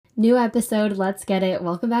New episode, let's get it.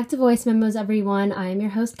 Welcome back to Voice Memos, everyone. I am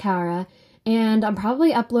your host, Kara, and I'm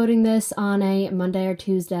probably uploading this on a Monday or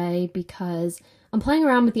Tuesday because I'm playing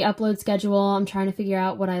around with the upload schedule. I'm trying to figure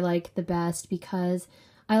out what I like the best because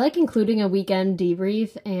I like including a weekend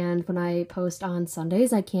debrief, and when I post on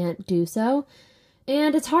Sundays, I can't do so.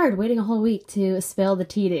 And it's hard waiting a whole week to spill the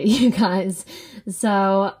tea to you guys.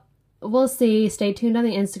 So we'll see. Stay tuned on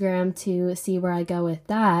the Instagram to see where I go with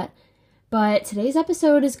that. But today's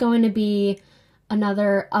episode is going to be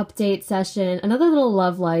another update session, another little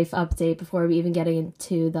love life update before we even get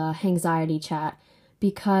into the Hangxiety chat.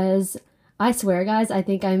 Because I swear, guys, I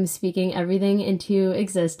think I'm speaking everything into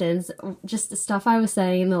existence. Just the stuff I was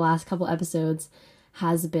saying in the last couple episodes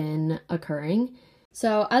has been occurring.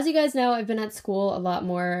 So as you guys know, I've been at school a lot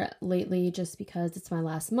more lately just because it's my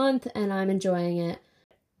last month and I'm enjoying it.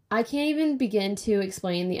 I can't even begin to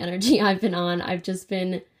explain the energy I've been on. I've just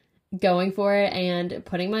been going for it and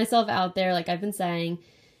putting myself out there like I've been saying.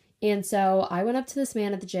 And so I went up to this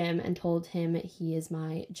man at the gym and told him he is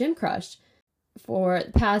my gym crush for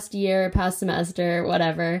the past year, past semester,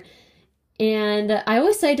 whatever. And I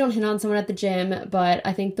always say don't hit on someone at the gym, but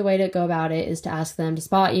I think the way to go about it is to ask them to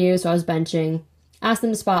spot you. So I was benching, asked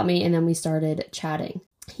them to spot me, and then we started chatting.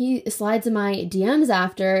 He slides in my DMs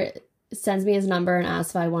after, sends me his number and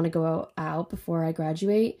asks if I want to go out before I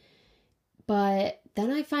graduate. But then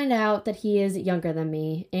I find out that he is younger than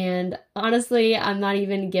me, and honestly, I'm not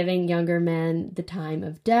even giving younger men the time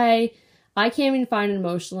of day. I can't even find an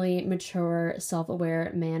emotionally mature,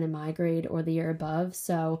 self-aware man in my grade or the year above,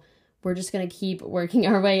 so we're just going to keep working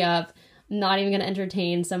our way up. I'm not even going to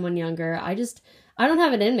entertain someone younger. I don't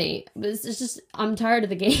have it in me. It's just, I'm tired of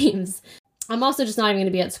the games. I'm also just not even going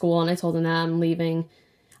to be at school, and I told him that I'm leaving.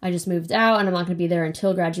 I just moved out, and I'm not going to be there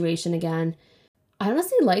until graduation again. I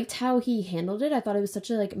honestly liked how he handled it. I thought it was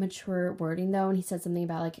such a mature wording though, and he said something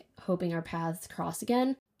about hoping our paths cross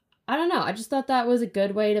again. I don't know. I just thought that was a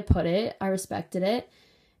good way to put it. I respected it.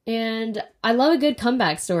 And I love a good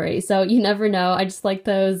comeback story. So you never know. I just like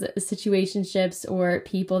those situationships or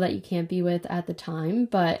people that you can't be with at the time,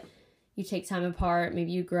 but you take time apart,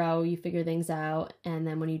 maybe you grow, you figure things out, and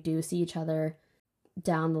then when you do see each other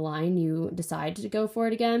down the line, you decide to go for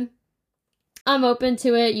it again. I'm open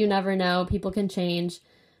to it. You never know. People can change.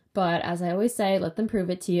 But as I always say, let them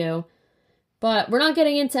prove it to you. But we're not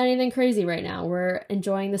getting into anything crazy right now. We're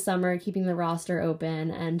enjoying the summer, keeping the roster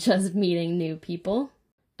open, and just meeting new people.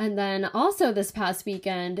 And then also this past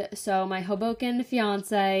weekend, so my Hoboken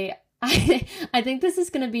fiance, I think this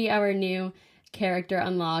is going to be our new character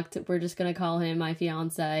unlocked. We're just going to call him my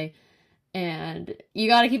fiance. And you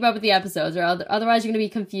got to keep up with the episodes, or otherwise you're going to be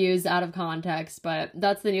confused out of context. But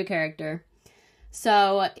that's the new character.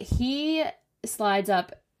 So he slides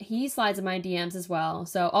in my DMs as well.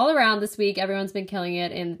 So all around this week, everyone's been killing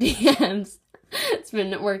it in the DMs. It's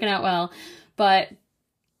been working out well. But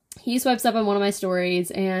he swipes up on one of my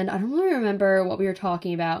stories, and I don't really remember what we were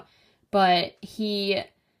talking about, but he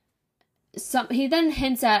then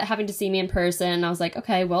hints at having to see me in person. I was like,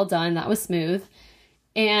 okay, well done. That was smooth.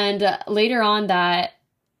 And later on that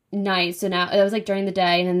night, so now it was during the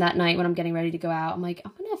day, and then that night when I'm getting ready to go out, I'm like,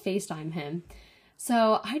 I'm going to FaceTime him.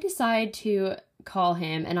 So I decide to call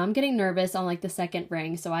him, and I'm getting nervous on the second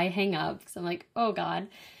ring, so I hang up because I'm like, oh God.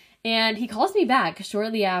 And he calls me back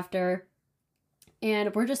shortly after,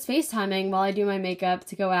 and we're just FaceTiming while I do my makeup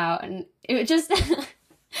to go out, and it just,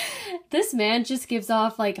 this man just gives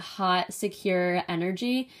off hot, secure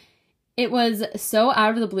energy. It was so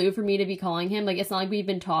out of the blue for me to be calling him. It's not like we've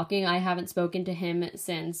been talking. I haven't spoken to him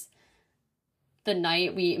since the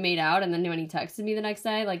night we made out, and then when he texted me the next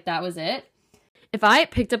day, that was it. If I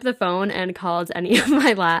picked up the phone and called any of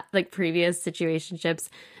my previous situationships,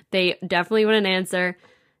 they definitely wouldn't answer,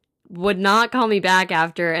 would not call me back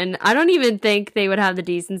after, and I don't even think they would have the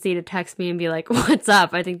decency to text me and be like, what's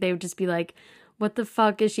up? I think they would just be like, what the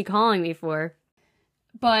fuck is she calling me for?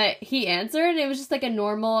 But he answered, and it was just a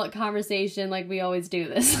normal conversation, we always do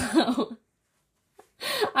this. So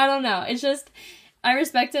I don't know. It's just, I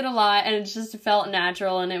respect it a lot, and it just felt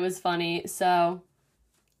natural, and it was funny, so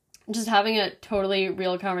just having a totally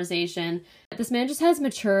real conversation. This man just has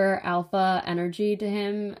mature alpha energy to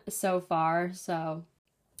him so far, so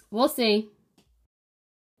we'll see.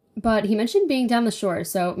 But he mentioned being down the shore,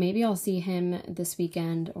 so maybe I'll see him this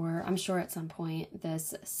weekend, or I'm sure at some point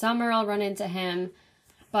this summer I'll run into him.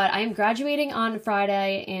 But I am graduating on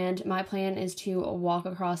Friday, and my plan is to walk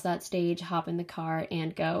across that stage, hop in the car,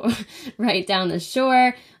 and go right down the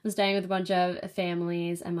shore. I'm staying with a bunch of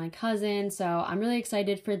families and my cousin, so I'm really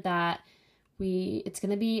excited for that. It's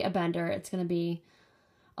going to be a bender. It's going to be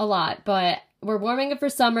a lot, but we're warming up for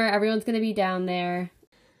summer. Everyone's going to be down there.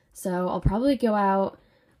 So I'll probably go out.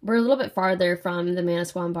 We're a little bit farther from the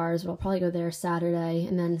Manasquan bars, but I'll probably go there Saturday.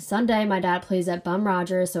 And then Sunday, my dad plays at Bum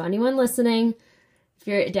Rogers. So anyone listening, if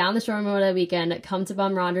you're down the shore Memorial Day weekend, come to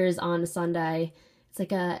Bum Rogers on Sunday. It's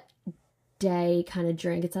like a day kind of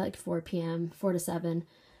drink. It's at like 4 p.m., 4 to 7.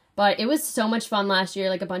 But it was so much fun last year.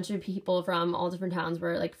 Like a bunch of people from all different towns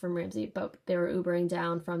were like from Ramsey, but they were Ubering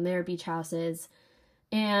down from their beach houses.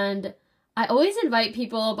 And I always invite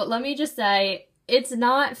people, but let me just say, it's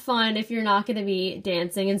not fun if you're not going to be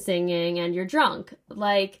dancing and singing and you're drunk.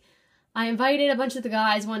 Like, I invited a bunch of the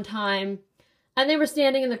guys one time, and they were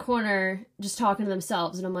standing in the corner just talking to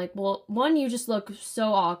themselves. And I'm like, well, one, you just look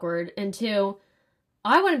so awkward. And two,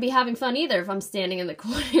 I wouldn't be having fun either if I'm standing in the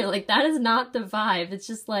corner. Like, that is not the vibe. It's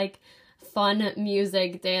just like fun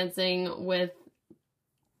music, dancing with,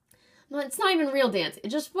 well, it's not even real dancing.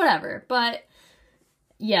 It's just whatever. But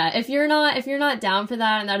yeah, if you're not down for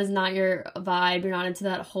that and that is not your vibe, you're not into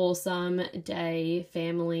that wholesome day,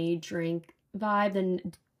 family, drink vibe,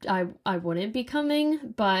 then I wouldn't be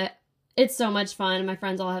coming. But it's so much fun. My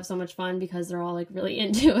friends all have so much fun because they're all like really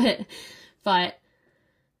into it. But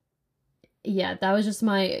yeah, that was just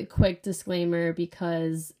my quick disclaimer,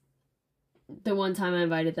 because the one time I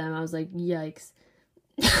invited them, I was like, yikes.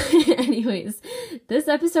 Anyways, this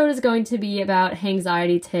episode is going to be about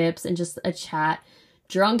Hangxiety tips and just a chat.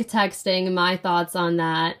 Drunk texting, my thoughts on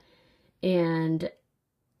that. And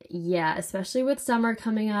yeah, especially with summer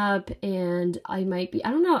coming up, and I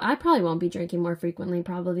don't know, I probably won't be drinking more frequently,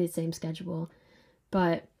 probably the same schedule.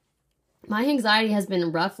 But my Hangxiety has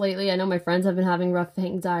been rough lately. I know my friends have been having rough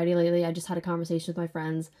Hangxiety lately. I just had a conversation with my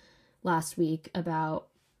friends last week about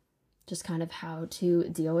just kind of how to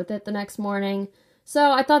deal with it the next morning.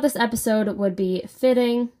 So I thought this episode would be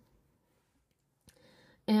fitting.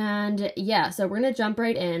 And yeah, so we're going to jump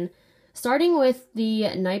right in, starting with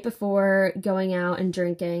the night before going out and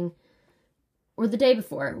drinking, or the day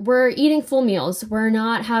before. We're eating full meals. We're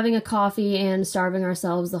not having a coffee and starving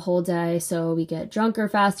ourselves the whole day so we get drunker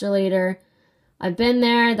faster later. I've been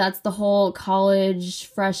there. That's the whole college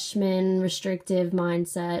freshman restrictive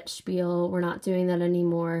mindset spiel. We're not doing that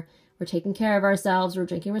anymore. We're taking care of ourselves. We're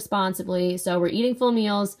drinking responsibly. So we're eating full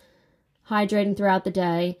meals, hydrating throughout the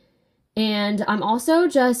day. And I'm also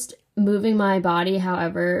just moving my body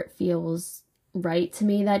however feels right to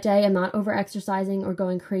me that day. I'm not over exercising or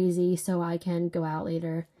going crazy so I can go out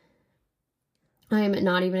later. I'm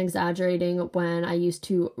not even exaggerating when I used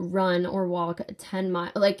to run or walk 10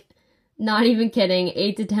 miles, like not even kidding,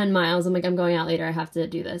 8 to 10 miles. I'm like, I'm going out later. I have to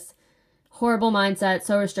do this. Horrible mindset,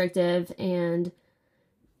 so restrictive, and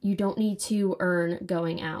you don't need to earn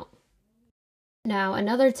going out. Now,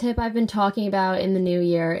 another tip I've been talking about in the new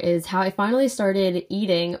year is how I finally started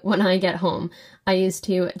eating when I get home. I used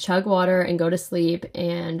to chug water and go to sleep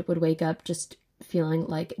and would wake up just feeling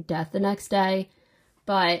like death the next day.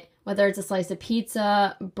 But whether it's a slice of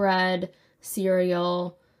pizza, bread,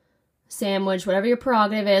 cereal, sandwich, whatever your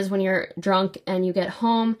prerogative is when you're drunk and you get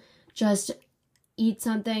home, just eat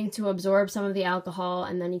something to absorb some of the alcohol,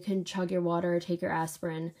 and then you can chug your water, take your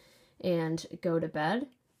aspirin, and go to bed.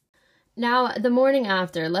 Now, the morning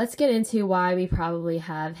after, let's get into why we probably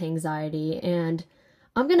have Hangxiety. And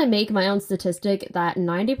I'm going to make my own statistic that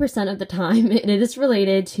 90% of the time it is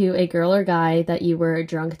related to a girl or guy that you were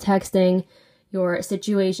drunk texting, your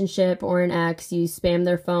situationship or an ex, you spammed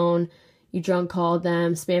their phone, you drunk called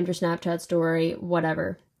them, spammed your Snapchat story,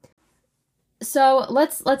 whatever. So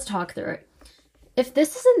let's talk through it. If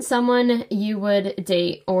this isn't someone you would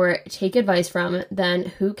date or take advice from,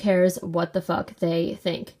 then who cares what the fuck they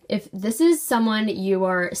think? If this is someone you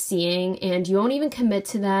are seeing and you won't even commit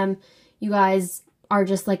to them, you guys are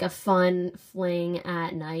just like a fun fling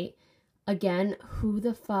at night, again, who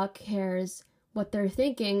the fuck cares what they're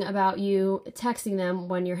thinking about you texting them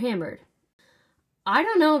when you're hammered? I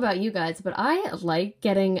don't know about you guys, but I like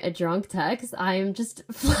getting a drunk text. I'm just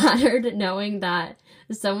flattered knowing that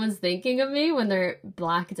someone's thinking of me when they're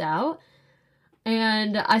blacked out.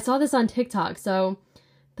 And I saw this on TikTok. So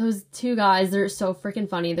those two guys, they're so freaking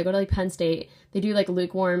funny. They go to like Penn State. They do like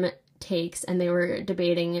lukewarm takes, and they were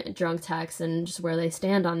debating drunk texts and just where they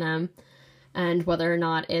stand on them and whether or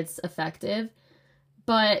not it's effective.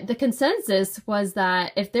 But the consensus was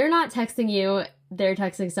that if they're not texting you, they're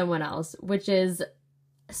texting someone else, which is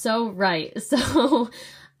so right. So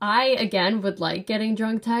I, again, would like getting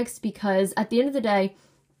drunk texts, because at the end of the day,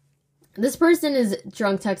 this person is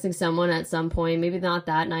drunk texting someone at some point, maybe not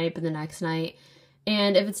that night, but the next night.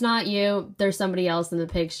 And if it's not you, there's somebody else in the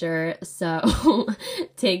picture. So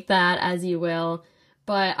take that as you will.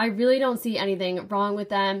 But I really don't see anything wrong with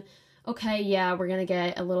them. okay, yeah, we're gonna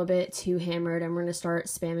get a little bit too hammered and we're gonna start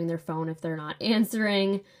spamming their phone if they're not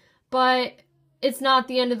answering. But it's not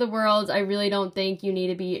the end of the world. I really don't think you need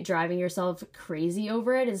to be driving yourself crazy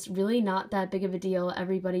over it. It's really not that big of a deal.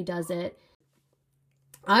 Everybody does it.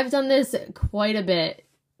 I've done this quite a bit.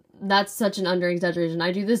 That's such an under-exaggeration.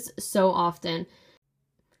 I do this so often.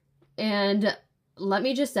 And let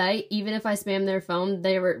me just say, even if I spam their phone,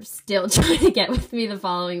 they were still trying to get with me the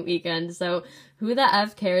following weekend. So who the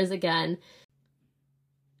F cares again?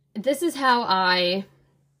 This is how I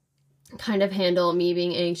kind of handle me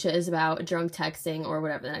being anxious about drunk texting or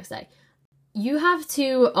whatever the next day. You have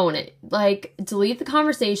to own it. Like, delete the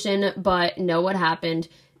conversation, but know what happened.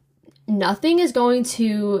 Nothing is going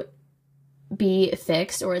to be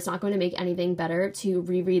fixed, or it's not going to make anything better to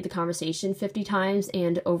reread the conversation 50 times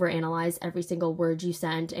and overanalyze every single word you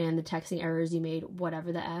sent and the texting errors you made,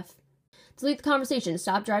 whatever the F. Delete the conversation.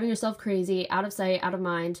 Stop driving yourself crazy, out of sight, out of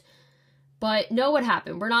mind. But know what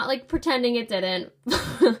happened. We're not like pretending it didn't.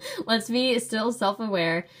 Let's be still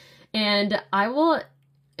self-aware. And I will,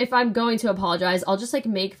 if I'm going to apologize, I'll just like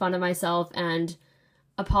make fun of myself and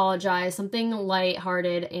apologize. Something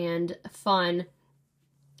lighthearted and fun.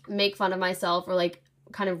 Make fun of myself or like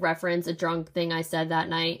kind of reference a drunk thing I said that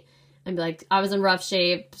night and be like, I was in rough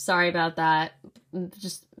shape. Sorry about that.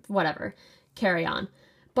 Just whatever. Carry on.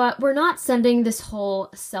 But we're not sending this whole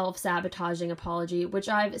self-sabotaging apology, which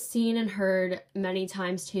I've seen and heard many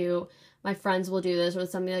times too. My friends will do this with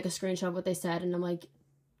something like a screenshot of what they said, and I'm like,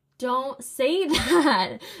 don't say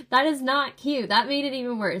that. That is not cute. That made it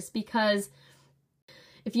even worse, because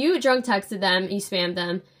if you drunk texted them, you spammed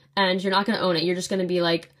them, and you're not going to own it, you're just going to be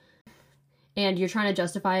like, and you're trying to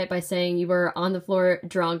justify it by saying you were on the floor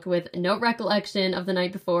drunk with no recollection of the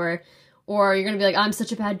night before, or you're going to be like, I'm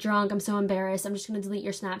such a bad drunk, I'm so embarrassed, I'm just going to delete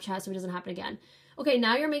your Snapchat so it doesn't happen again. Okay,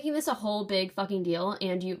 now you're making this a whole big fucking deal,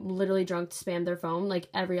 and you literally drunk spammed their phone like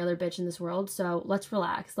every other bitch in this world, so let's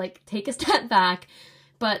relax. Like, take a step back.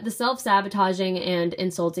 But the self-sabotaging and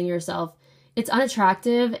insulting yourself, it's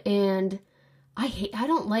unattractive, and I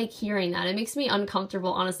don't like hearing that. It makes me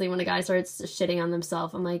uncomfortable, honestly, when a guy starts shitting on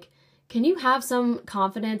themselves. I'm like, can you have some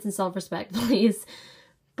confidence and self-respect, please?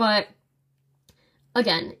 But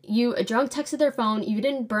again, you drunk texted their phone, you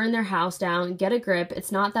didn't burn their house down, get a grip.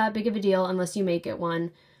 It's not that big of a deal unless you make it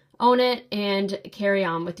one. Own it and carry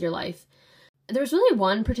on with your life. There was really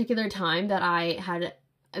one particular time that I had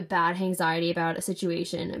a bad anxiety about a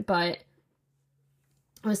situation, but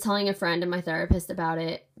I was telling a friend and my therapist about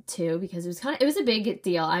it too, because it was a big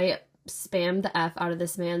deal. I spammed the F out of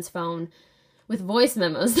this man's phone with voice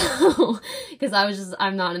memos though, because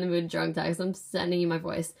I'm not in the mood to drunk text. I'm sending you my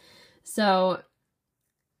voice. So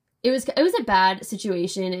it was a bad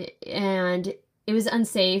situation, and it was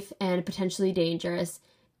unsafe and potentially dangerous.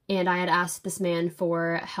 And I had asked this man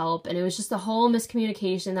for help, and it was just a whole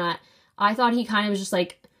miscommunication that I thought he kind of was just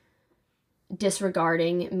like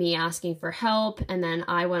disregarding me asking for help, and then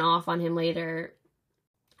I went off on him later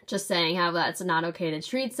just saying how that's not okay to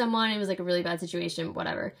treat someone. It was like a really bad situation,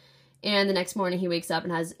 whatever. And the next morning he wakes up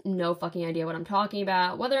and has no fucking idea what I'm talking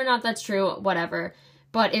about, whether or not that's true, whatever.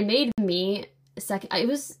 But it made me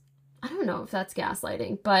I don't know if that's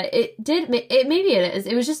gaslighting, but maybe it is.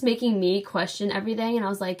 It was just making me question everything, and I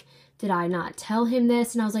was like, did I not tell him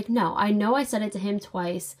this? And I was like, no, I know I said it to him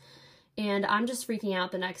twice, and I'm just freaking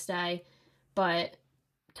out the next day. But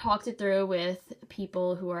talked it through with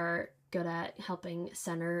people who are good at helping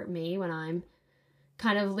center me when I'm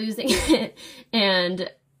kind of losing it.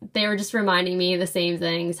 And they were just reminding me the same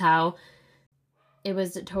things, how it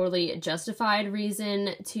was a totally justified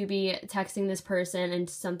reason to be texting this person and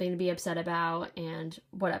something to be upset about and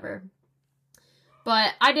whatever.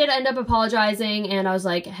 But I did end up apologizing, and I was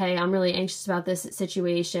like, hey, I'm really anxious about this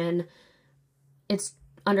situation. It's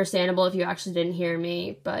understandable if you actually didn't hear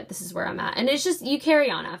me, but this is where I'm at. And it's just, you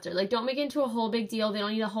carry on after. Like, don't make it into a whole big deal. They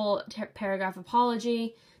don't need a whole paragraph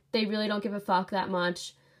apology. They really don't give a fuck that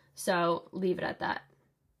much. So leave it at that.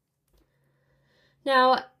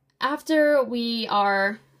 Now, after we're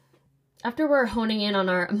honing in on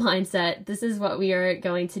our mindset, this is what we are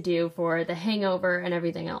going to do for the hangover and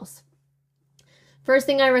everything else. First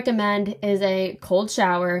thing I recommend is a cold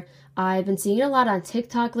shower. I've been seeing it a lot on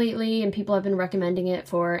TikTok lately, and people have been recommending it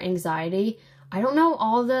for anxiety. I don't know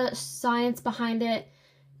all the science behind it,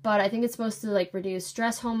 but I think it's supposed to like reduce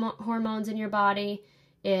stress hormones in your body.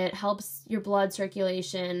 It helps your blood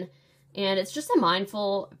circulation, and it's just a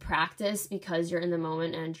mindful practice because you're in the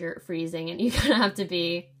moment and you're freezing and you kind of have to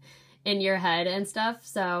be in your head and stuff.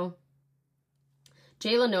 So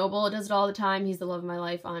Jayla Noble does it all the time. He's the love of my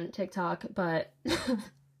life on TikTok, but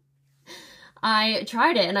I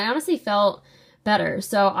tried it and I honestly felt better.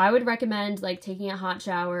 So I would recommend like taking a hot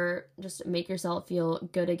shower, just make yourself feel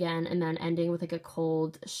good again, and then ending with like a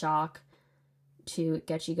cold shock to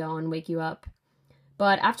get you going, wake you up.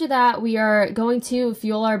 But after that, we are going to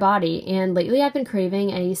fuel our body. And lately I've been craving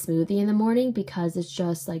a smoothie in the morning because it's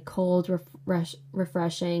just like cold,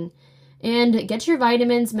 refreshing, and get your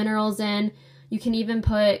vitamins, minerals in. You can even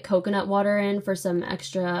put coconut water in for some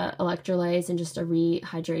extra electrolytes and just a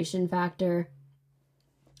rehydration factor.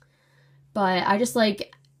 But I just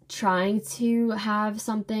like trying to have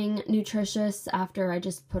something nutritious after I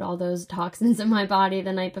just put all those toxins in my body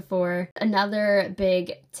the night before. Another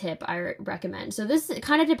big tip I recommend. So this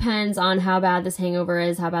kind of depends on how bad this hangover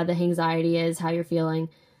is, how bad the Hangxiety is, how you're feeling.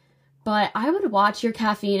 But I would watch your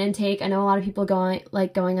caffeine intake. I know a lot of people going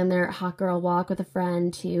on their hot girl walk with a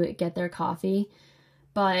friend to get their coffee.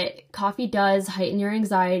 But coffee does heighten your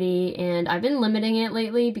anxiety, and I've been limiting it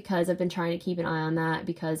lately because I've been trying to keep an eye on that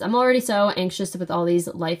because I'm already so anxious with all these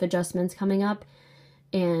life adjustments coming up.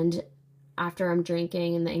 And after I'm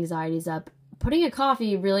drinking and the anxiety's up, putting a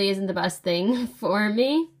coffee really isn't the best thing for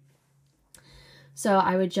me. So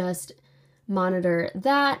I would just monitor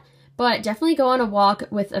that. But definitely go on a walk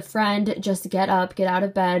with a friend. Just get up, get out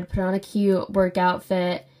of bed, put on a cute workout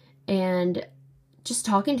fit, and just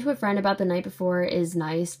talking to a friend about the night before is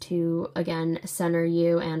nice to, again, center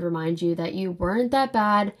you and remind you that you weren't that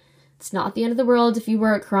bad. It's not the end of the world if you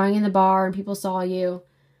were crying in the bar and people saw you.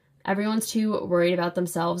 Everyone's too worried about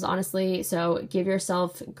themselves, honestly, so give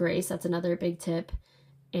yourself grace. That's another big tip.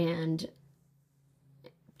 And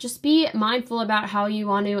just be mindful about how you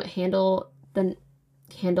want to handle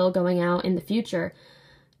going out in the future.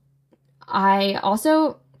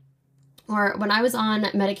 When I was on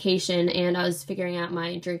medication and I was figuring out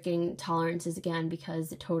my drinking tolerances again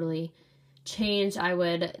because it totally changed, I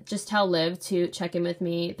would just tell Liv to check in with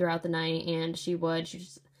me throughout the night, and she would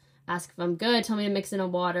just ask if I'm good, tell me to mix in a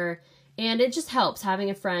water, and it just helps having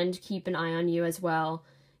a friend keep an eye on you as well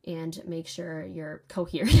and make sure you're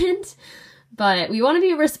coherent. But we want to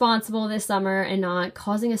be responsible this summer and not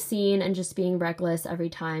causing a scene and just being reckless every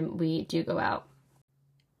time we do go out.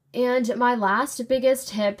 And my last biggest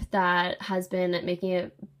tip that has been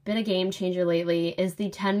been a game changer lately is the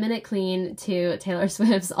 10-minute clean to Taylor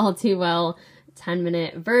Swift's All Too Well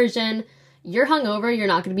 10-minute version. You're hungover, you're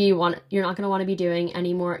not going to want to be doing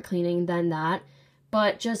any more cleaning than that,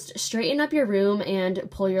 but just straighten up your room and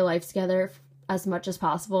pull your life together as much as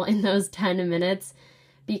possible in those 10 minutes.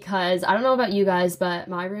 Because I don't know about you guys, but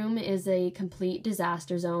my room is a complete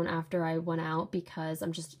disaster zone after I went out because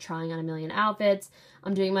I'm just trying on a million outfits,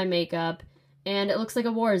 I'm doing my makeup, and it looks like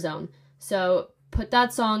a war zone. So put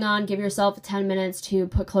that song on, give yourself 10 minutes to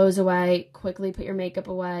put clothes away, quickly put your makeup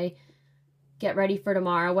away, get ready for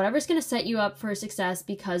tomorrow, whatever's going to set you up for success,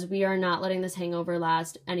 because we are not letting this hangover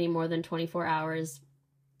last any more than 24 hours.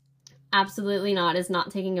 Absolutely not. It's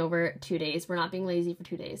not taking over 2 days. We're not being lazy for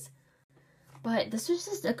 2 days. But this was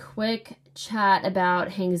just a quick chat about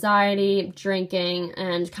Hangxiety, drinking,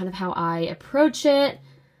 and kind of how I approach it.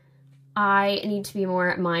 I need to be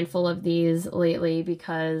more mindful of these lately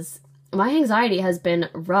because my Hangxiety has been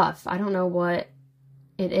rough. I don't know what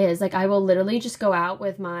it is. Like, I will literally just go out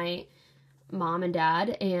with my mom and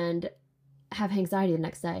dad and have Hangxiety the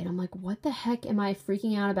next day. And I'm like, what the heck am I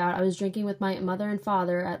freaking out about? I was drinking with my mother and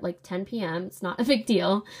father at like 10 p.m. It's not a big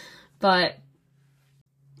deal. But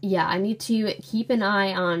yeah, I need to keep an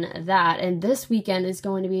eye on that. And this weekend is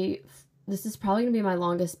probably going to be my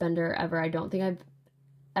longest bender ever. I don't think I've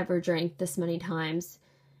ever drank this many times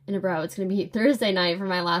in a row. It's going to be Thursday night for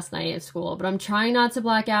my last night of school, but I'm trying not to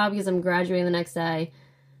black out because I'm graduating the next day.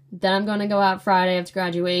 Then I'm going to go out Friday after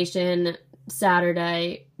graduation,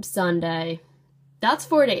 Saturday, Sunday. That's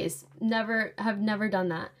 4 days. Have never done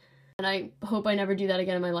that. And I hope I never do that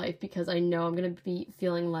again in my life because I know I'm going to be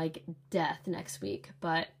feeling like death next week.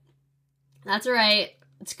 But that's all right.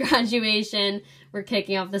 It's graduation. We're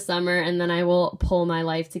kicking off the summer, and then I will pull my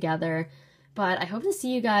life together. But I hope to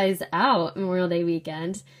see you guys out Memorial Day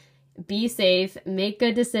weekend. Be safe, make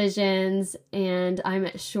good decisions, and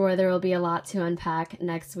I'm sure there will be a lot to unpack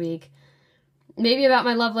next week. Maybe about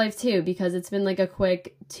my love life too, because it's been like a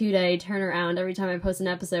quick 2-day turnaround every time I post an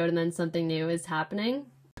episode and then something new is happening.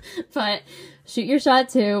 But shoot your shot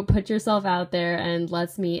too, put yourself out there, and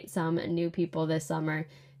let's meet some new people this summer.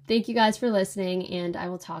 Thank you guys for listening, and I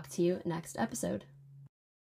will talk to you next episode.